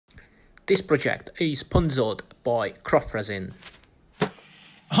This project is sponsored by Craft Resin.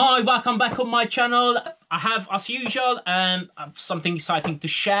 Hi, welcome back on my channel. I have, as usual, something exciting to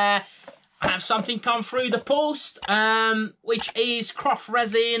share. I have something come through the post, which is Craft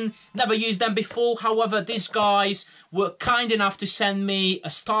Resin. Never used them before. However, these guys were kind enough to send me a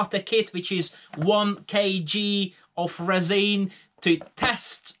starter kit, which is 1 kg of resin to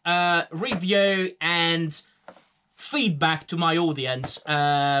test, review, and feedback to my audience.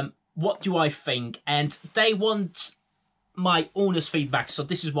 What do I think? And they want my honest feedback, so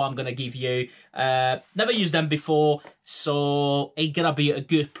this is what I'm gonna give you. Never used them before, so it's gonna be a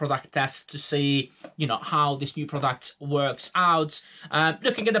good product test to see, you know, how this new product works out.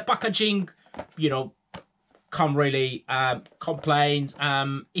 Looking at the packaging, you know, can't really complain.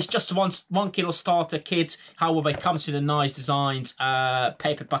 It's just 1 kilo starter kit. However, it comes with a nice designed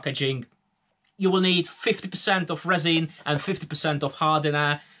paper packaging. You will need 50% of resin and 50% of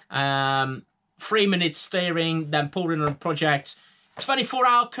hardener. 3 minutes stirring, then pouring on projects.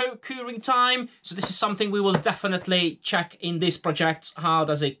 24-hour curing time. So this is something we will definitely check in this project. How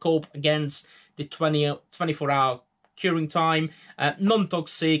does it cope against the 24-hour curing time?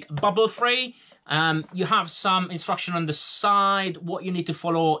 Non-toxic, bubble-free. You have some instruction on the side, what you need to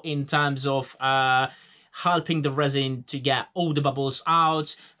follow in terms of helping the resin to get all the bubbles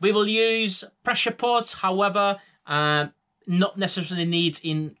out. We will use pressure pots, however, not necessarily need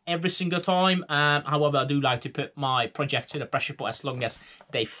in every single time. However, I do like to put my projects in a pressure pot as long as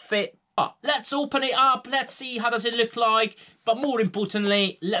they fit. But let's open it up. Let's see how does it look like. But more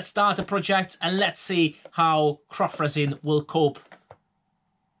importantly, let's start the project and let's see how Craft Resin will cope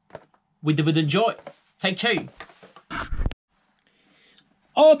with the wooden joy. Thank you.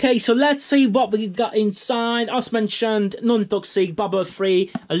 Okay, so let's see what we got inside. As mentioned, non-toxic,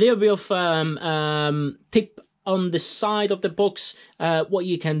 bubble-free, a little bit of tip on the side of the box, what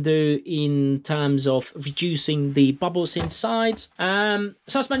you can do in terms of reducing the bubbles inside. So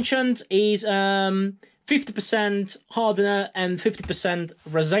as mentioned, is 50% hardener and 50%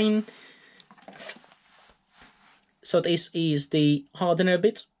 resin. So this is the hardener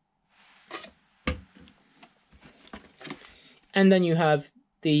bit. And then you have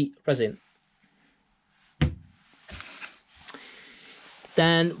the resin.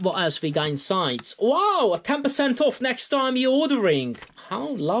 Then what else we got inside? Wow, 10% off next time you're ordering. How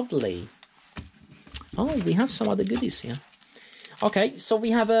lovely. Oh, we have some other goodies here. Okay, so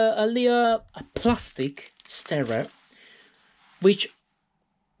we have a plastic stirrer, which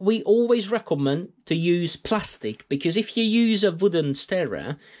we always recommend to use plastic, because if you use a wooden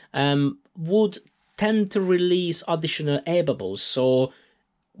stirrer, wood tend to release additional air bubbles. So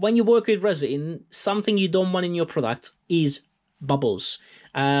when you work with resin, something you don't want in your product is bubbles.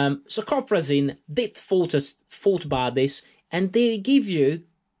 So Craft Resin did thought about this, and they give you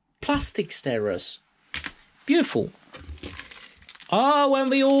plastic stirrers. Beautiful. Oh, and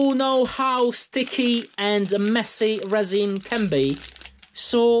we all know how sticky and messy resin can be.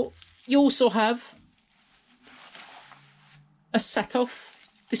 So you also have a set of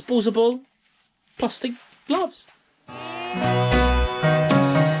disposable plastic gloves.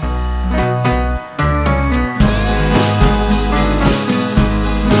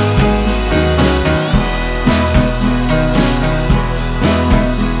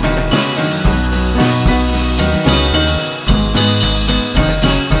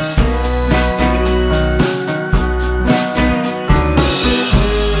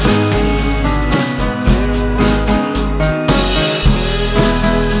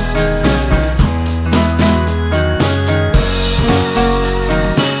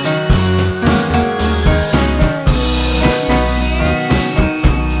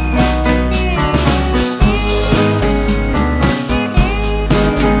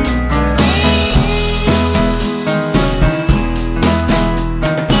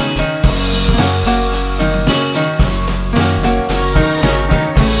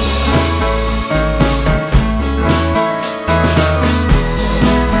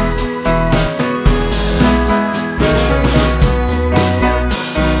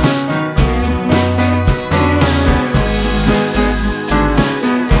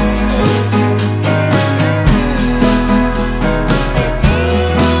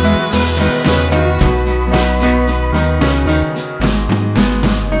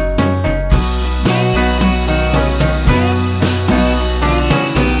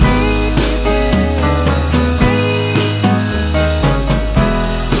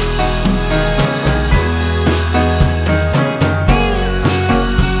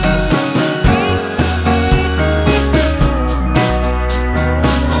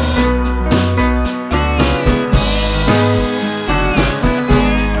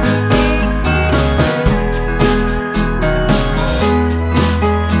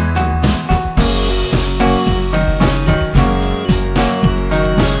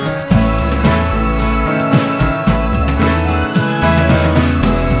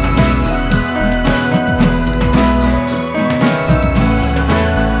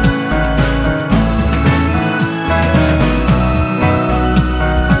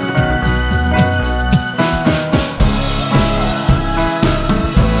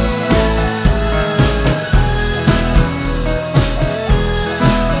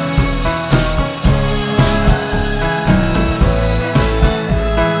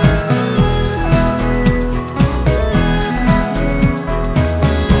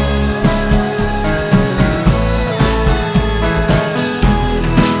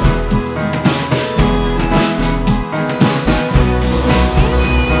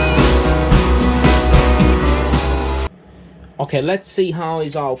 Okay, let's see how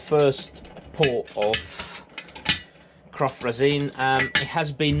is our first pour of craft resin. It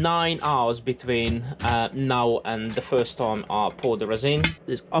has been 9 hours between now and the first time I poured the resin.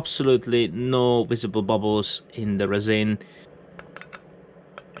 There's absolutely no visible bubbles in the resin.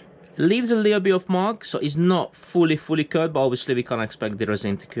 Leaves a little bit of mark, so it's not fully cured, but obviously we can't expect the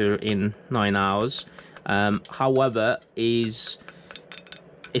resin to cure in 9 hours. However, is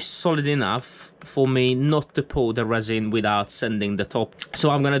solid enough for me not to pour the resin without sanding the top. So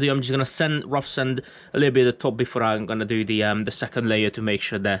what I'm just gonna rough sand a little bit of the top before I'm gonna do the second layer to make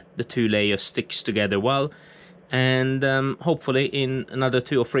sure that the 2 layers sticks together well. And hopefully in another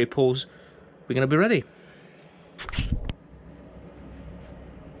 2 or 3 pours we're gonna be ready.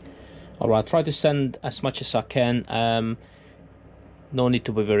 Alright, try to sand as much as I can. No need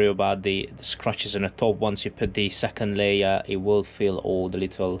to be worried about the scratches on the top. Once you put the second layer, it will fill all the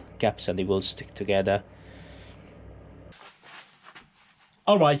little gaps and it will stick together.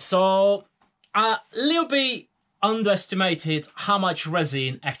 Alright, so a little bit underestimated how much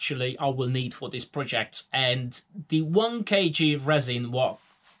resin actually I will need for this project. And the 1 kg resin, what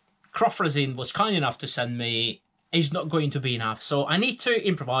Craft Resin was kind enough to send me, is not going to be enough. So I need to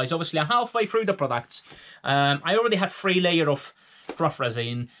improvise. Obviously, I'm halfway through the product. I already had 3 layers of Craft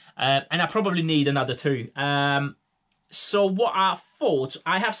Resin, and I probably need another 2. So what I thought,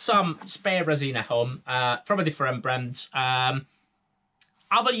 I have some spare resin at home from a different brands. I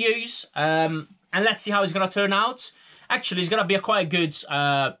will use, and let's see how it's going to turn out. Actually, it's going to be a quite good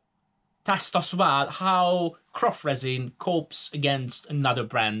test as well, how Craft Resin copes against another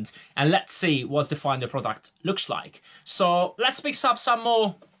brand, and let's see what the final product looks like. So let's mix up some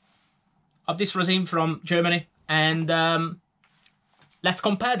more of this resin from Germany, and let's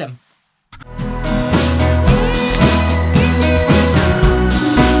compare them.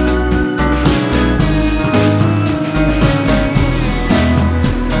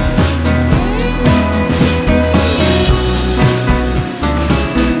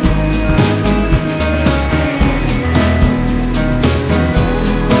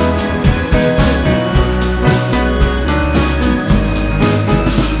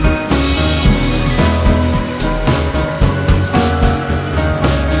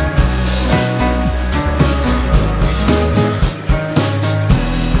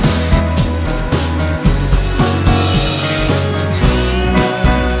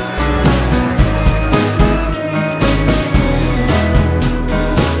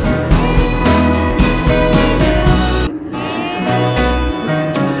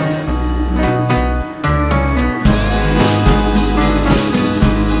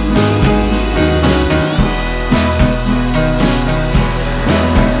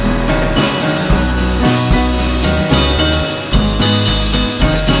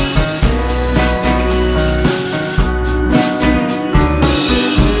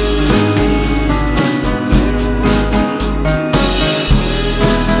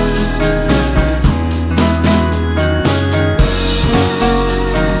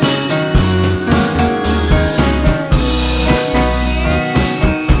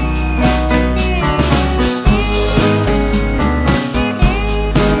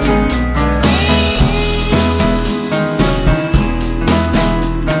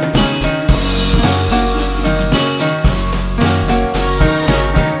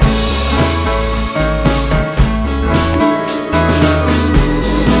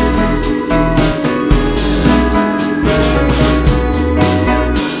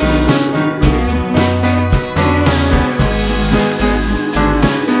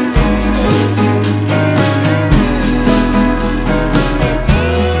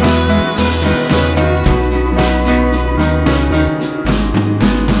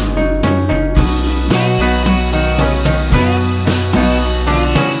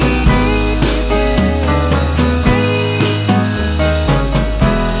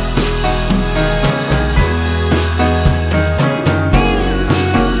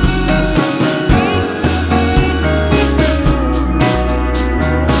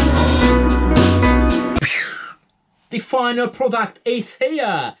 Final product is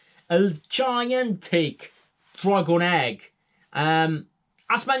here, a gigantic dragon egg.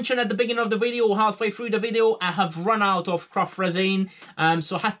 As mentioned at the beginning of the video, halfway through the video, I have run out of Craft Resin,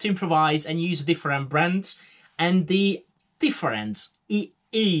 so I had to improvise and use a different brand. And the difference, it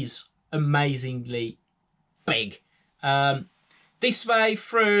is amazingly big. This way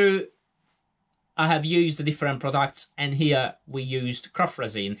through, I have used the different products, and here we used Craft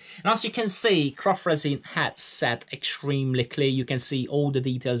Resin. And as you can see, Craft Resin had set extremely clear. You can see all the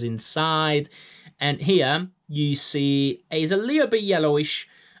details inside. And here you see it's a little bit yellowish.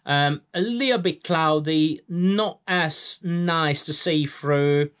 A little bit cloudy, not as nice to see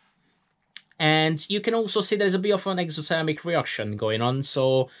through. And you can also see there's a bit of an exothermic reaction going on,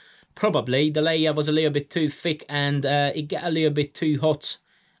 so probably the layer was a little bit too thick and it got a little bit too hot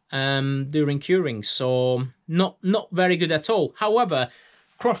during curing, so not very good at all. However,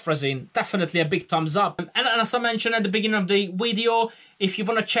 Craft Resin, definitely a big thumbs up. And as I mentioned at the beginning of the video, if you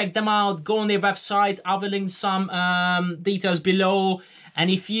want to check them out, go on their website. I will link some details below. And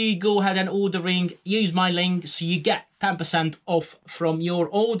if you go ahead and ordering, use my link so you get 10% off from your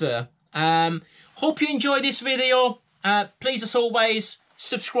order. Hope you enjoyed this video. Please, as always,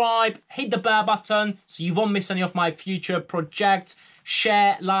 subscribe, hit the bell button so you won't miss any of my future projects.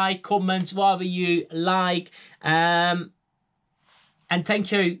 Share, like, comment, whatever you like. And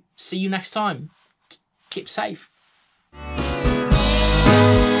thank you. See you next time. Keep safe.